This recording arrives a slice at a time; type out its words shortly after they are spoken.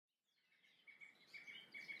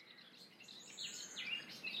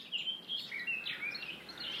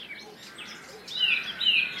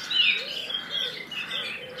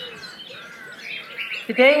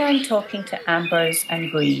Today I'm talking to Ambrose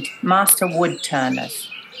and Brid, master wood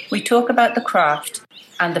turners. We talk about the craft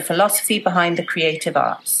and the philosophy behind the creative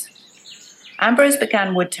arts. Ambrose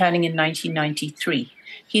began wood turning in 1993.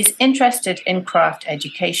 He's interested in craft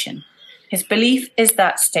education. His belief is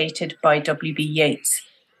that stated by W.B. Yeats: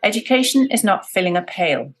 education is not filling a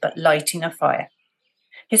pail, but lighting a fire.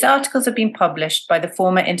 His articles have been published by the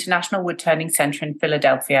former International Wood Turning Centre in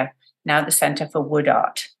Philadelphia, now the Centre for Wood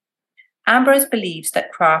Art. Ambrose believes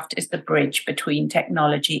that craft is the bridge between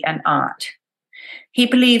technology and art. He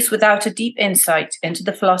believes without a deep insight into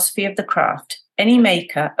the philosophy of the craft, any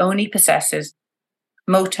maker only possesses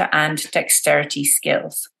motor and dexterity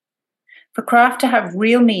skills. For craft to have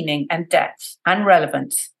real meaning and depth and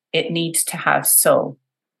relevance, it needs to have soul.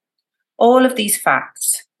 All of these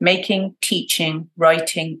facts, making, teaching,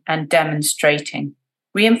 writing, and demonstrating,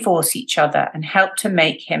 reinforce each other and help to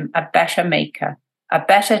make him a better maker, a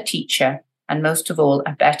better teacher, and most of all,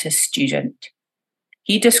 a better student.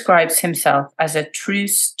 He describes himself as a true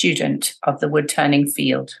student of the wood turning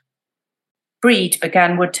field. Brid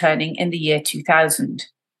began wood turning in the year 2000.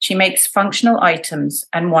 She makes functional items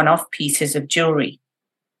and one-off pieces of jewellery.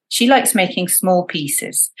 She likes making small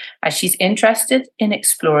pieces, as she's interested in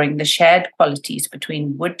exploring the shared qualities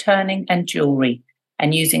between wood turning and jewellery,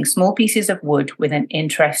 and using small pieces of wood with an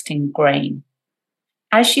interesting grain.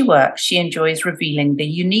 As she works, she enjoys revealing the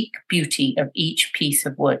unique beauty of each piece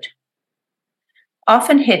of wood.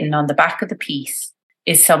 Often hidden on the back of the piece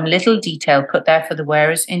is some little detail put there for the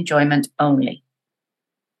wearer's enjoyment only.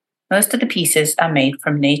 Most of the pieces are made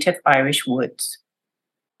from native Irish woods.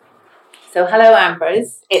 So hello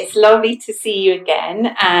Ambrose, it's lovely to see you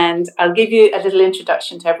again, and I'll give you a little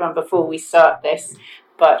introduction to everyone before we start this,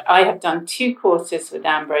 but I have done 2 courses with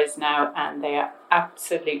Ambrose now and they are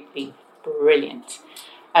absolutely brilliant.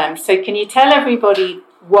 So can you tell everybody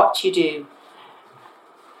what you do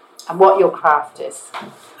and what your craft is?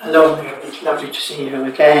 Hello there, it's lovely to see you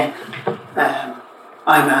again.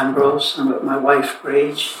 I'm Ambrose and with my wife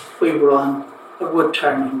Brid, we run a wood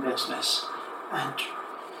turning business, and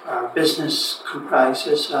our business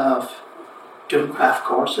comprises of doing craft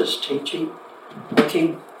courses, teaching,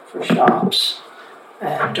 working for shops,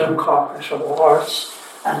 doing corporate awards,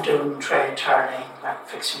 and doing trade turning, like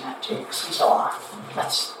fixing antiques and so on.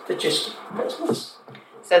 That's the gist of the business.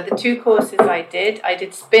 So the 2 courses I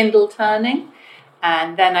did spindle turning,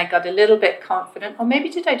 and then I got a little bit confident, or maybe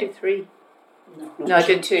did I do 3? No, I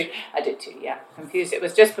did 2. Yeah, confused. It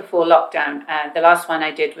was just before lockdown. The last one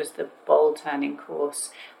I did was the bowl turning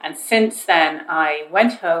course. And since then, I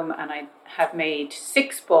went home and I have made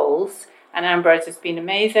 6 bowls. And Ambrose has been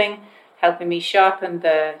amazing, helping me sharpen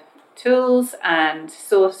the tools and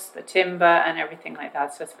source the timber and everything like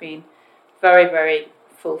that. So it's been very, very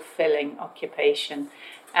fulfilling occupation.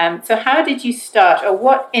 So how did you start, or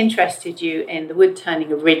what interested you in the wood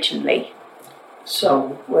turning originally?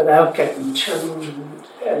 So, without getting too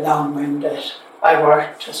long-winded, I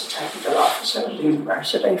worked as a technical officer at the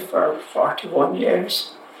university for 41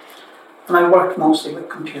 years. And I worked mostly with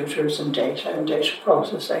computers and data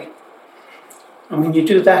processing. And when you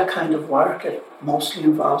do that kind of work, it mostly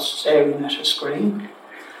involves staring at a screen.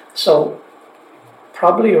 So,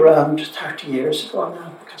 probably around 30 years ago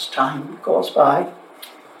now, because time goes by,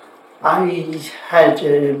 I had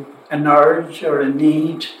an urge or a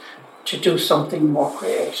need to do something more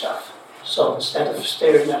creative. So instead of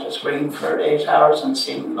staring at a screen for 8 hours and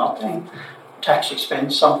seeing nothing, to actually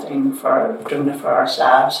spend something for doing it for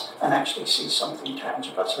ourselves and actually see something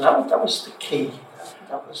tangible. So that was the key.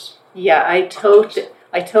 Yeah, I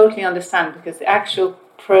totally understand, because the actual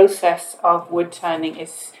process of wood turning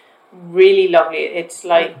is really lovely. It's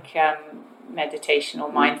like meditation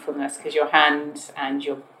or mindfulness, because your hands and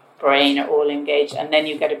your brain are all engaged, and then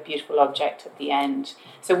you get a beautiful object at the end.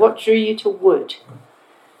 So what drew you to wood?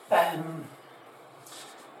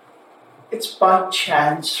 It's by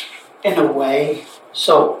chance in a way.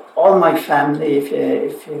 So all my family,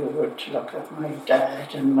 if you were to look at my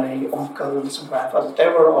dad and my uncles and grandfathers, they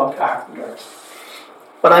were all carpenters.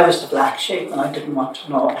 But I was the black sheep and I didn't want to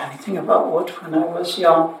know anything about wood when I was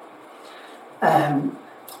young. And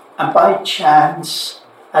by chance,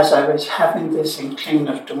 as I was having this inkling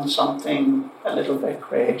of doing something a little bit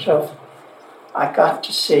creative, I got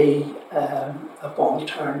to see a bowl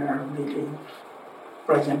turner, really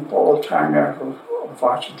brilliant bowl turner, who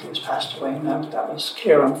unfortunately has passed away now. That was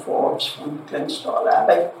Kieran Forbes from Glenstall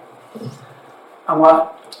Abbey. And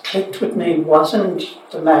what clicked with me wasn't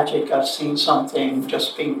the magic of seeing something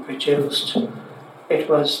just being produced. It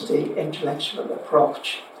was the intellectual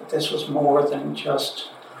approach, that this was more than just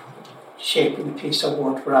shaping a piece of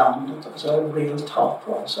wood round. There was a real thought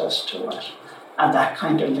process to it. And that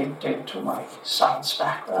kind of linked into my science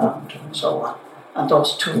background and so on. And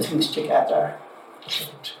those two things together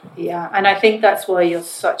clicked. Yeah, and I think that's why you're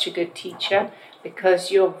such a good teacher, because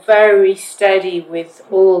you're very steady with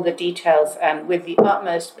all the details and with the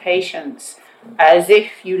utmost patience, as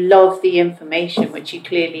if you love the information, which you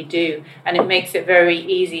clearly do. And it makes it very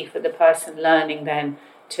easy for the person learning then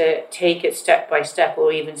to take it step by step,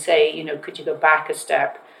 or even say, could you go back a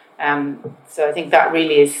step? So I think that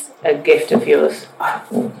really is a gift of yours.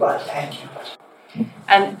 Well, thank you.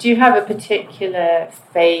 And do you have a particular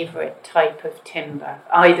favourite type of timber,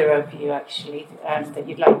 either of you actually, that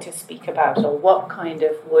you'd like to speak about, or what kind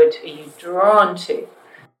of wood are you drawn to?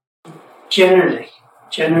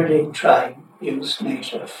 Generally try use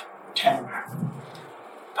native timber.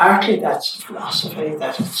 Partly that's a philosophy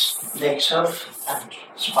that it's native and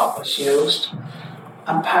it's what was used,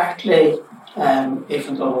 and partly,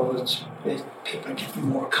 even though people are getting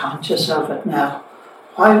more conscious of it now,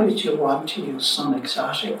 why would you want to use some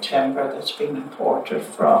exotic timber that's been imported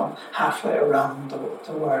from halfway around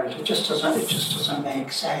the world? It just doesn't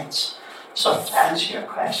make sense. So to answer your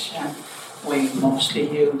question, we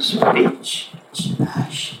mostly use beech,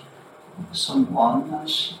 ash, some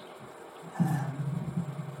walnut.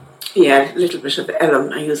 Yeah, a little bit of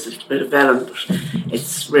elm. I use a little bit of elm, but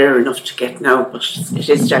it's rare enough to get now, but it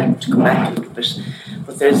is starting to come back a little bit.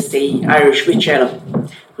 But there's the Irish witch elm,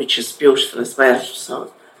 which is beautiful as well.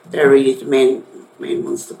 So they're really the main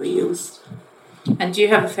ones that we use. And do you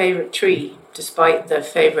have a favourite tree, despite the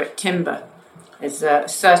favourite timber? Is there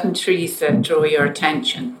certain trees that draw your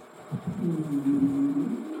attention?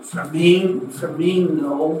 For me,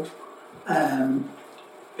 no.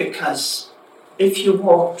 Because if you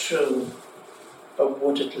walk through a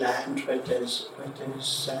wooded land where there's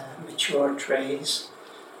mature trees,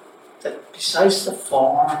 that besides the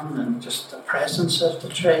form and just the presence of the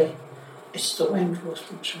tree, it's the wind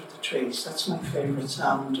rustling through the trees. That's my favourite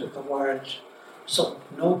sound in the world. So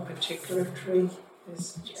no particular tree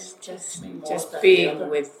is just being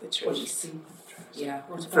with the trees. Yeah.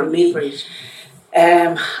 For me,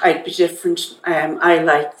 I'd be different. I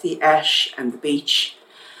like the ash and the beech,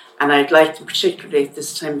 and I'd like them particularly at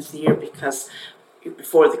this time of the year because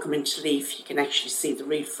before they come into leaf, you can actually see the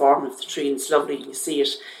real form of the tree, and it's lovely. You see it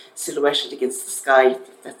silhouetted against the sky.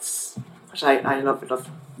 That's what I love.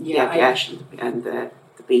 The ash and the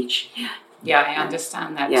beech. Yeah, I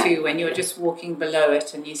understand that too. When you're just walking below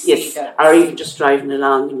it and you see that, or even just driving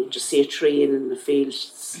along and you just see a tree in the field.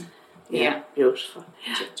 Beautiful.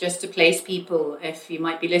 Just to place people, if you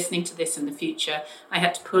might be listening to this in the future, I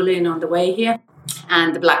had to pull in on the way here,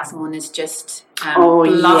 and the blackthorn is just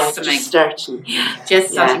blossoming.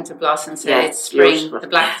 Just starting to blossom. So it's spring. Beautiful. The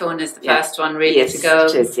blackthorn is the first one really to go.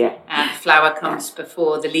 It is, and flower comes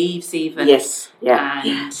before the leaves even. Yes. Yeah.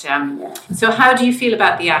 And so how do you feel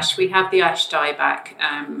about the ash? We have the ash dieback.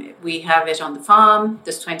 We have it on the farm.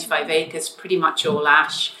 There's 25 acres, pretty much all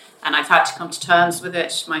ash. And I've had to come to terms with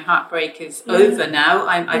it. My heartbreak is over now.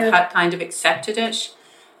 I've had kind of accepted it.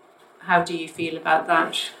 How do you feel about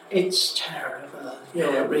that? It's terrible.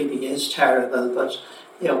 It really is terrible. But,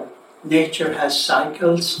 nature has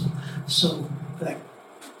cycles. So, like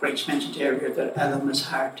Rach mentioned earlier, that elm is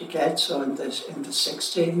hard to get. So in the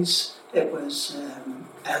 60s, it was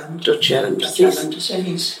Dutch elm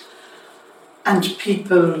disease. And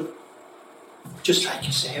people, just like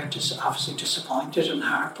you say, are just obviously disappointed and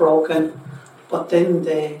heartbroken, but then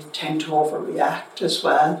they tend to overreact as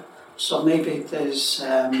well. So maybe there's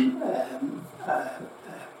a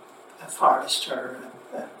forest or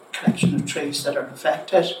a collection of trees that are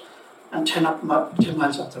affected, and 10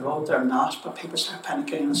 miles up the road they're not, but people start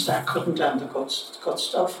panicking and start cutting down the good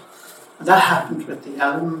stuff. And that happened with the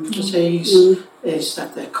elm disease, is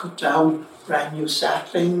that they cut down brand new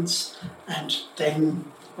saplings, and then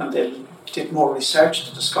when they did more research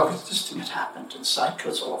to discover that this thing had happened in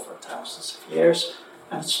cycles over thousands of years,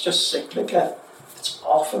 and it's just cyclical. It's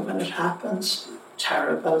awful when it happens,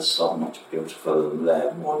 terrible, so much beautiful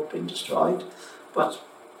wood being destroyed, but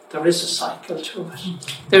there is a cycle to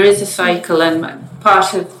it. There is a cycle, and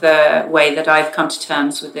part of the way that I've come to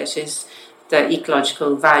terms with it is the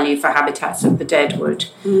ecological value for habitats of the deadwood.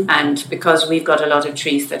 And because we've got a lot of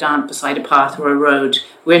trees that aren't beside a path or a road,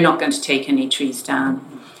 we're not going to take any trees down.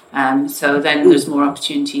 So then there's more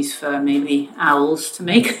opportunities for maybe owls to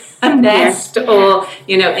make a nest or,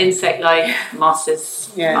 insect like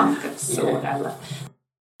mosses, fungus or whatever.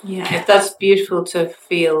 Yeah, that's beautiful to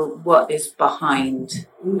feel what is behind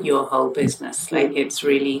your whole business. Like, it's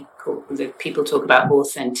really cool that people talk about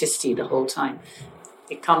authenticity the whole time.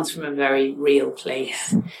 It comes from a very real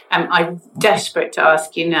place. I'm desperate to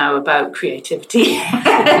ask you now about creativity.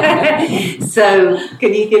 So,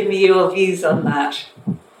 can you give me your views on that?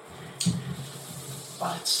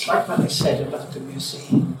 Well, it's like what I said about the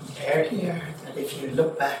museum earlier, that if you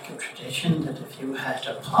look back in tradition, that if you had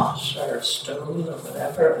a pot or a stool or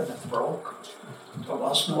whatever and it broke, there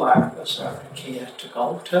was no Argos or IKEA to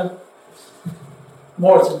go to.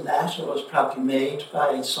 More than that, it was probably made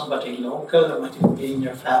by somebody local, it might even be in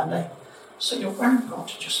your family. So you weren't going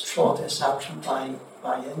to just throw this out and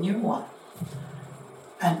buy a new one.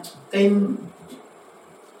 And then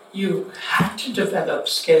you had to develop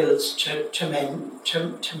skills to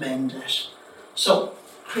mend it. So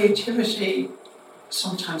creativity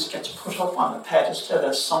sometimes gets put up on a pedestal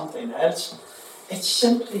as something else. It's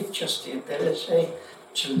simply just the ability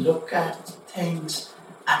to look at things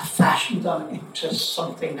and fashion them into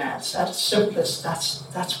something else. At its simplest,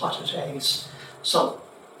 that's what it is. So,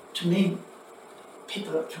 to me,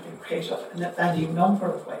 people can be creative in any number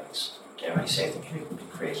of ways. Dare I say, they can even be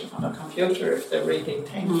creative on a computer if they really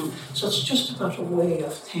think. So it's just about a way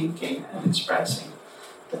of thinking and expressing.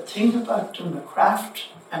 The thing about doing a craft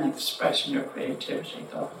and expressing your creativity,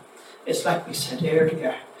 though, is like we said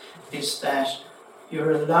earlier, is that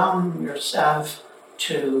you're allowing yourself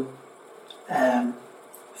to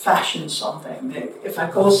fashion something. If I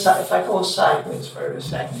go sideways for a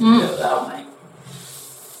second, if you allow me.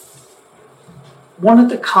 One of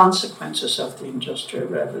the consequences of the Industrial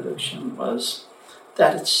Revolution was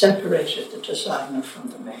that it separated the designer from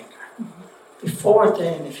the maker. Before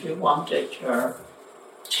then, if you wanted your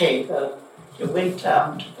table, you went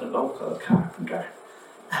down to the local carpenter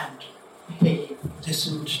and he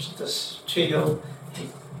listened to you. He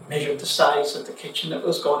measured the size of the kitchen it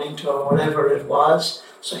was going into or whatever it was.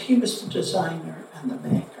 So he was the designer and the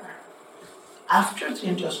maker. After the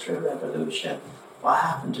Industrial Revolution, what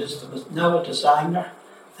happened is there was now a designer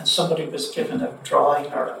and somebody was given a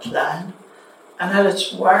drawing or a plan. And at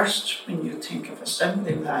its worst, when you think of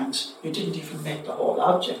assembly lines, you didn't even make the whole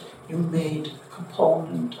object, you made a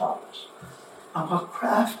component of it. And what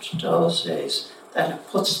craft does is that it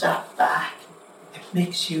puts that back, it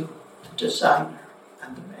makes you the designer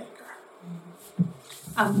and the maker.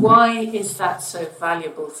 And why is that so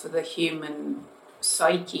valuable for the human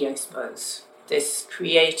psyche, I suppose? This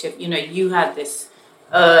creative, you had this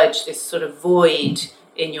urge, this sort of void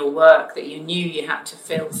in your work that you knew you had to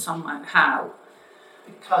fill somehow.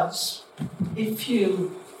 Because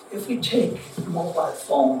if we take the mobile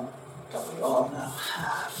phone that we all now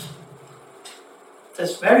have,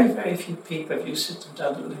 there's very, very few people, if you sit them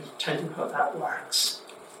down and tell you how that works.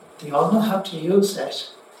 They all know how to use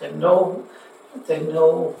it. They know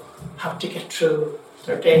how to get through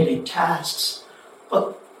their daily tasks.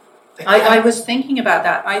 But I was thinking about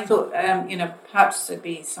that. I thought, perhaps there'd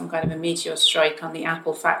be some kind of a meteor strike on the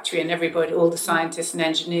Apple factory and everybody, all the scientists and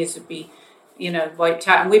engineers would be, wiped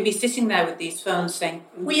out. And we'd be sitting there with these phones saying,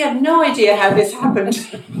 we have no idea how this happened.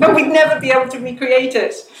 We'd never be able to recreate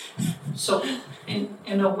it. So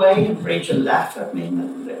in a way, and Brid will laugh at me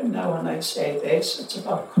now when I say this, it's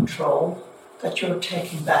about control, that you're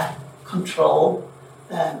taking back control.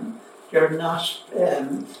 You're not...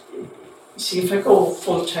 see, if I go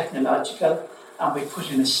full technological and we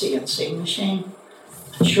put in a CNC machine,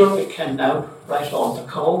 and sure we can now write all the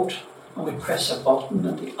code and we press a button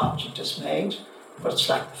and the object is made, but it's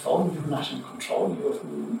like the phone, you're not in control.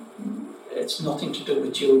 It's nothing to do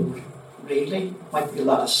with you, really. Might be a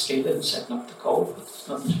lot of skill in setting up the code, but it's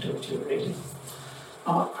nothing to do with you, really.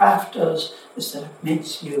 And what craft does is that it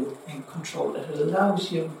makes you in control. It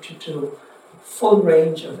allows you to do full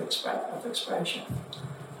range of expression.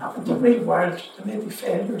 Now, in the real world, there may be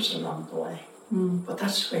failures along the way, but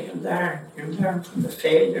that's where you learn. You learn from the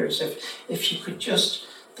failures. If you could just,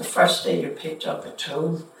 the first day you picked up a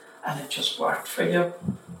tool and it just worked for you,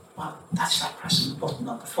 well, that's like pressing a button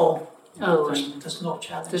on the phone. There's no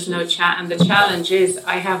challenge. There's no and the challenge is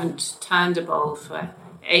I haven't turned a bowl for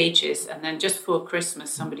ages, and then just before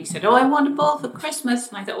Christmas somebody said, I want a bowl for Christmas,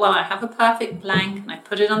 and I thought, well, I have a perfect blank, and I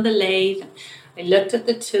put it on the lathe, and I looked at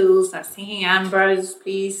the tools, and I was thinking, Ambrose,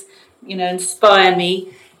 please, inspire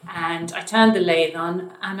me, and I turned the lathe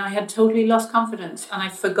on, and I had totally lost confidence, and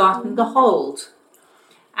I'd forgotten the hold.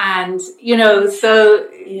 And, so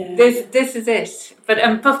this is it.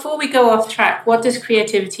 But before we go off track, what does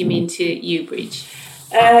creativity mean to you, Brid?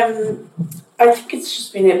 I think it's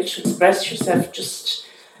just being able to express yourself. Just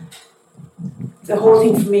the whole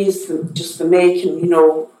thing for me is just the making,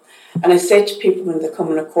 And I say to people when they come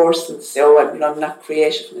on a course and they say, I'm not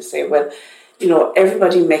creative. And I say, well,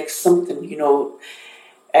 everybody makes something,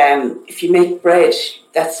 If you make bread,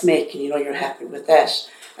 that's making, you're happy with that.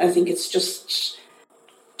 And I think it's just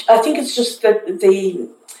that the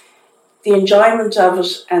enjoyment of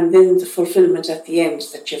it, and then the fulfillment at the end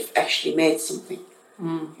that you've actually made something.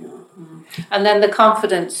 And then the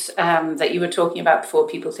confidence that you were talking about before,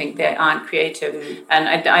 people think they aren't creative.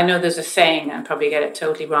 And I know there's a saying, I probably get it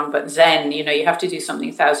totally wrong, but Zen, you have to do something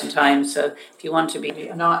 1,000 times. So if you want to be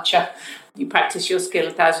an archer, you practice your skill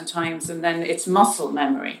 1,000 times, and then it's muscle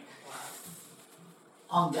memory.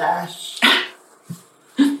 On that,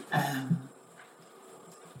 and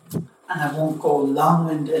I won't go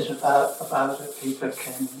long-winded about it. People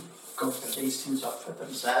can go for these things up for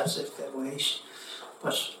themselves if they wish.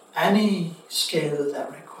 But any skill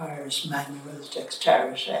that requires manual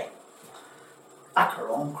dexterity, like our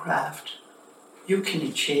own craft, you can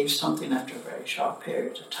achieve something after a very short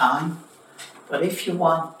period of time. But if you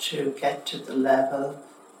want to get to the level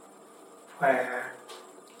where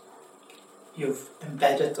you've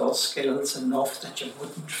embedded those skills enough that you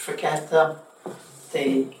wouldn't forget them,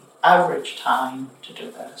 the average time to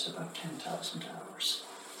do that is about 10,000 hours.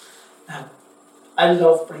 Now, I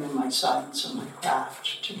love bringing my science and my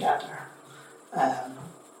craft together.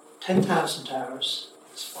 10,000 hours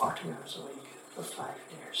is 40 hours a week for 5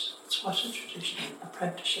 years. That's what a traditional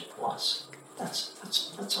apprenticeship was.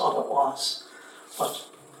 That's all it was. But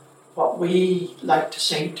what we like to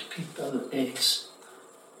say to people is,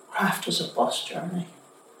 craft is a bus journey,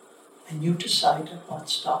 and you decide at what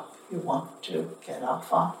stop you want to get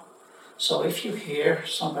off on. So if you hear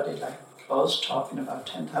somebody like us talking about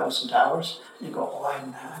 10,000 hours, and you go, oh,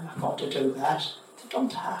 I'm not going to do that. They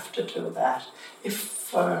don't have to do that. If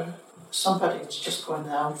for somebody is just going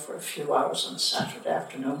out for a few hours on a Saturday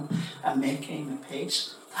afternoon and making a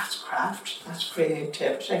piece, that's craft, that's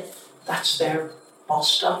creativity, that's their bus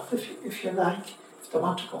stop, if you like. If they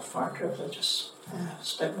want to go further, they'll just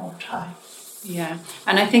spend more time. Yeah,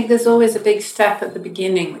 and I think there's always a big step at the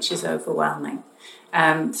beginning which is overwhelming.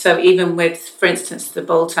 So even with, for instance, the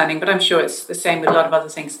bowl turning, but I'm sure it's the same with a lot of other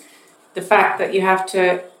things, the fact that you have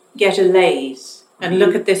to get a lathe and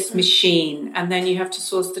look at this machine, and then you have to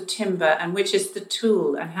source the timber, and which is the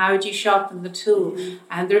tool, and how do you sharpen the tool?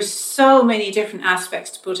 And there's so many different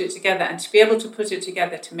aspects to put it together, and to be able to put it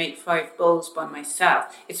together to make 5 bowls by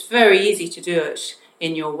myself, it's very easy to do it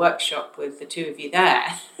in your workshop with the two of you there.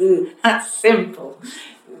 That's simple.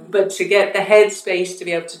 But to get the headspace to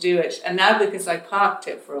be able to do it, and now because I parked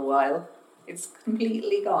it for a while, it's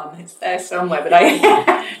completely gone. It's there somewhere, but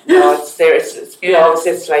no, it's there.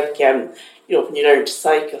 It's like when you learn to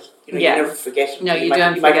cycle, you never forget it. No, you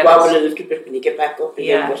might forget wobble a little bit when you get back up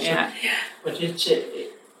again. But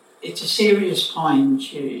it's a serious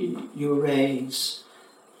point you raise,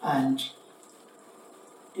 and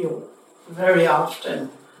very often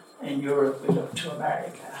in Europe we look to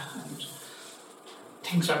America, and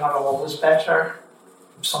things are not always better.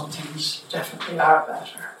 Some things definitely are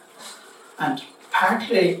better. And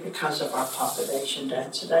partly because of our population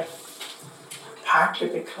density, partly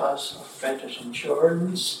because of credit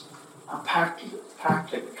insurance, and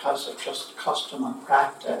partly because of just custom and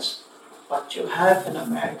practice, what you have in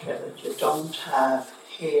America that you don't have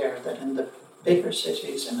here, that in the bigger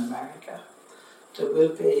cities in America, there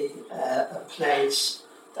will be a place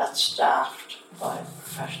that's staffed by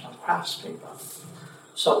professional craftspeople.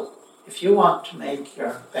 So if you want to make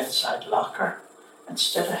your bedside locker,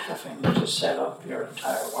 instead of having to set up your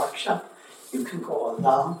entire workshop, you can go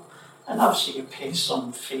along, and obviously you pay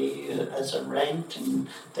some fee as a rent, and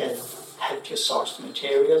they'll help you source the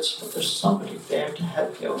materials, but there's somebody there to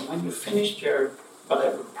help you. And when you've finished your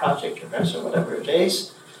whatever project, your dress or whatever it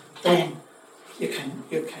is, then you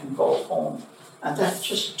can go home. And that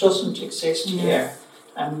just doesn't exist here.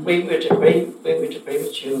 And we would agree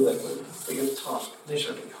with you that we taught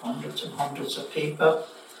literally hundreds and hundreds of people,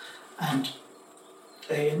 and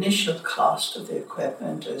the initial cost of the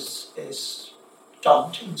equipment is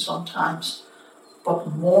daunting sometimes, but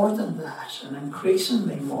more than that, and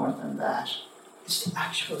increasingly more than that, is the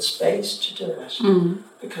actual space to do it.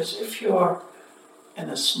 Because if you're in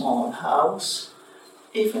a small house,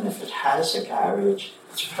 even if it has a garage,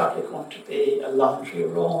 it's probably going to be a laundry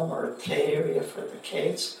room or a play area for the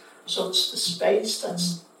kids. So it's the space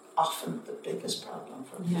that's often the biggest problem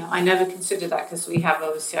for me. Yeah, I never considered that, because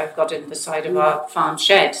I've got it in the side of our farm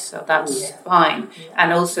shed, so that's fine. Yeah.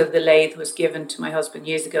 And also the lathe was given to my husband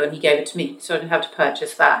years ago, and he gave it to me, so I didn't have to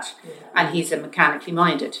purchase that. Yeah. And he's a mechanically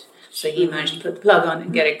minded, so he managed to put the plug on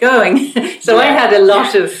and get it going. So I had a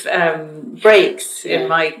lot of breaks in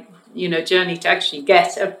my journey to actually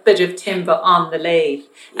get a bit of timber on the lathe.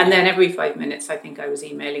 And then every 5 minutes, I think I was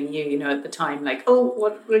emailing you, at the time, like, oh,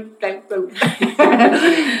 what would but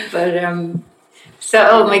so,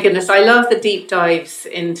 oh my goodness, I love the deep dives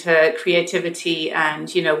into creativity and,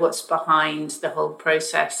 what's behind the whole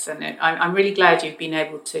process. And I'm really glad you've been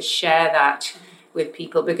able to share that with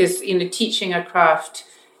people because, teaching a craft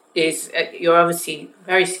is, you're obviously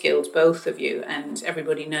very skilled, both of you, and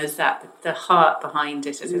everybody knows that. But the heart behind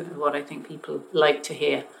it is what I think people like to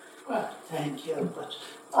hear. Well, thank you. But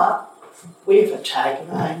we have a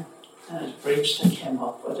tagline, and it's Bridge that came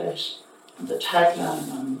up with it. And the tagline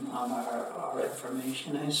on our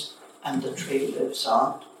information is, and the tree lives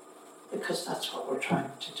on, because that's what we're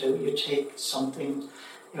trying to do. You take something,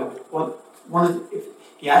 if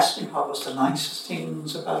you asked me what was the nicest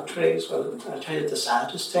things about trees, well, I'll tell you the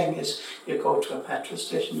saddest thing is you go to a petrol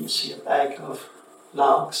station, you see a bag of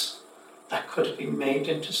logs that could have been made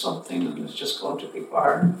into something and it's just going to be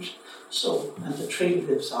burned. So, and the tree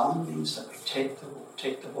lives on means that we take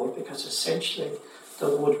the wood, because essentially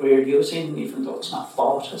the wood we're using, even though it's not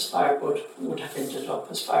bought as firewood, would have ended up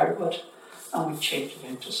as firewood, and we change it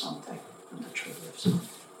into something, and the tree lives on.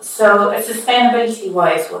 So,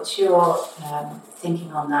 sustainability-wise, what's your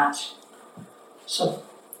thinking on that? So,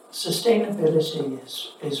 sustainability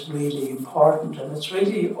is really important, and it's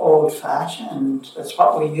really old-fashioned. That's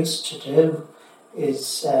what we used to do. We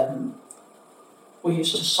used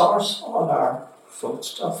to source all our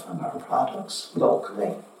foodstuff and our products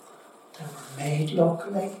locally. They were made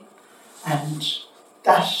locally, and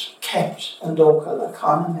that kept a local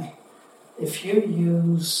economy. If you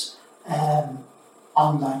use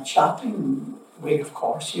online shopping, we of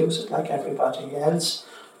course use it like everybody else,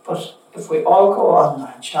 but if we all go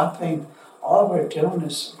online shopping, all we're doing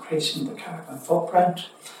is increasing the carbon footprint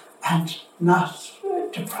and not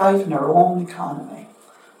depriving our own economy.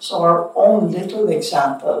 So our own little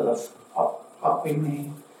example of what we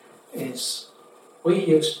mean is we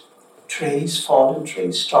use trees, fallen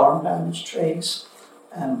trees, storm damaged trees,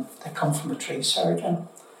 they come from a tree surgeon.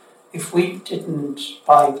 If we didn't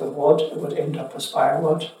buy the wood, it would end up as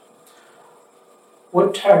firewood.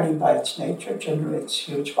 Wood turning by its nature generates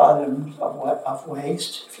huge volumes of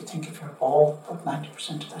waste. If you think of your bowl, about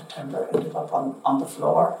 90% of that timber ended up on the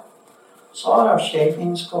floor. So all our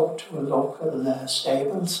shavings go to a local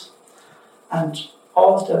stables, and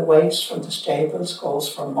all the waste from the stables goes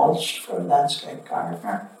for mulch for a landscape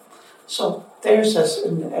gardener. So there's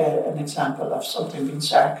an example of something being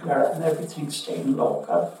circular and everything staying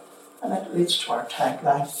local, and it leads to our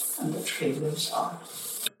tagline, and the tree lives on.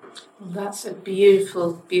 Well, that's a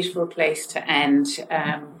beautiful, beautiful place to end.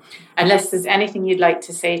 Unless there's anything you'd like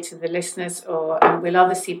to say to the listeners, or we'll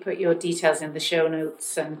obviously put your details in the show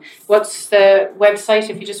notes. And what's the website,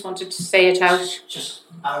 if you just wanted to say it out? Just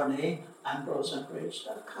our name,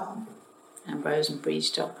 ambroseandbrid.com.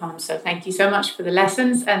 Ambroseandbrid.com. So thank you so much for the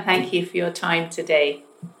lessons, and thank you for your time today.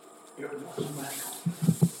 You're welcome.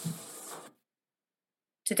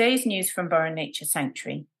 Today's news from Burren Nature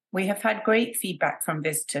Sanctuary. We have had great feedback from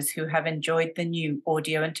visitors who have enjoyed the new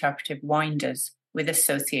audio interpretive winders with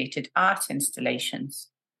associated art installations.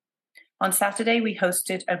 On Saturday, we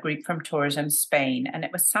hosted a group from Tourism Spain, and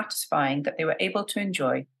it was satisfying that they were able to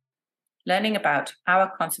enjoy learning about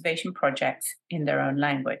our conservation projects in their own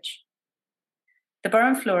language. The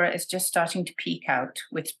Burren flora is just starting to peek out,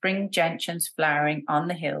 with spring gentians flowering on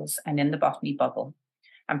the hills and in the botany bubble,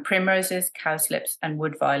 and primroses, cowslips, and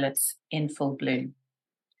wood violets in full bloom.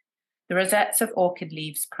 The rosettes of orchid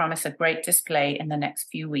leaves promise a great display in the next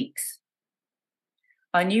few weeks.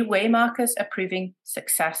 Our new waymarkers are proving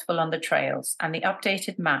successful on the trails, and the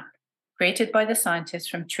updated map, created by the scientists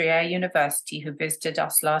from Trier University who visited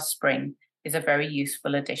us last spring, is a very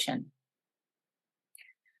useful addition.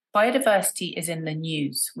 Biodiversity is in the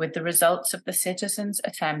news, with the results of the Citizens'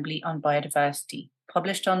 Assembly on Biodiversity,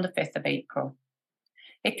 published on the 5th of April.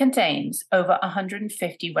 It contains over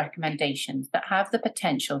 150 recommendations that have the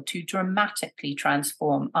potential to dramatically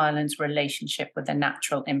transform Ireland's relationship with the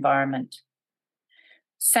natural environment.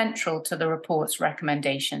 Central to the report's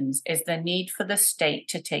recommendations is the need for the state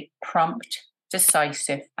to take prompt,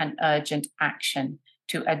 decisive, and urgent action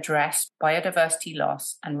to address biodiversity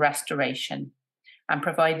loss and restoration, and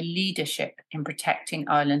provide leadership in protecting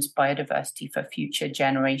Ireland's biodiversity for future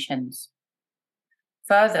generations.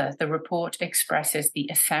 Further, the report expresses the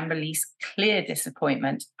Assembly's clear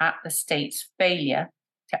disappointment at the state's failure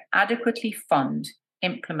to adequately fund,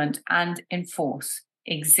 implement, and enforce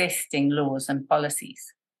existing laws and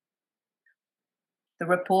policies. The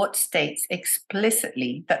report states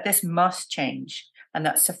explicitly that this must change and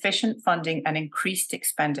that sufficient funding and increased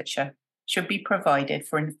expenditure should be provided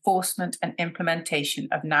for enforcement and implementation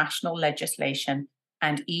of national legislation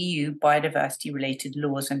and EU biodiversity-related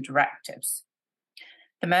laws and directives.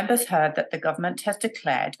 The members heard that the government has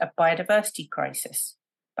declared a biodiversity crisis,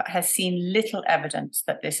 but has seen little evidence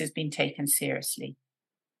that this has been taken seriously.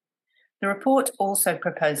 The report also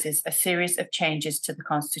proposes a series of changes to the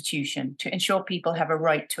Constitution to ensure people have a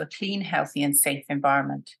right to a clean, healthy and safe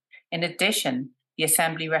environment. In addition, the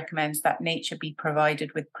Assembly recommends that nature be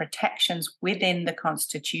provided with protections within the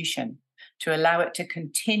Constitution to allow it to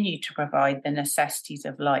continue to provide the necessities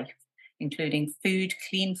of life, including food,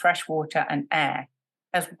 clean fresh water and air,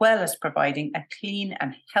 as well as providing a clean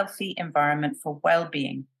and healthy environment for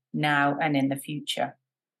well-being now and in the future.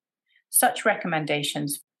 Such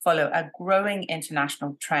recommendations follow a growing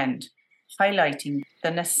international trend, highlighting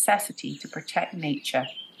the necessity to protect nature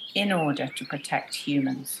in order to protect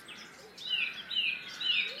humans.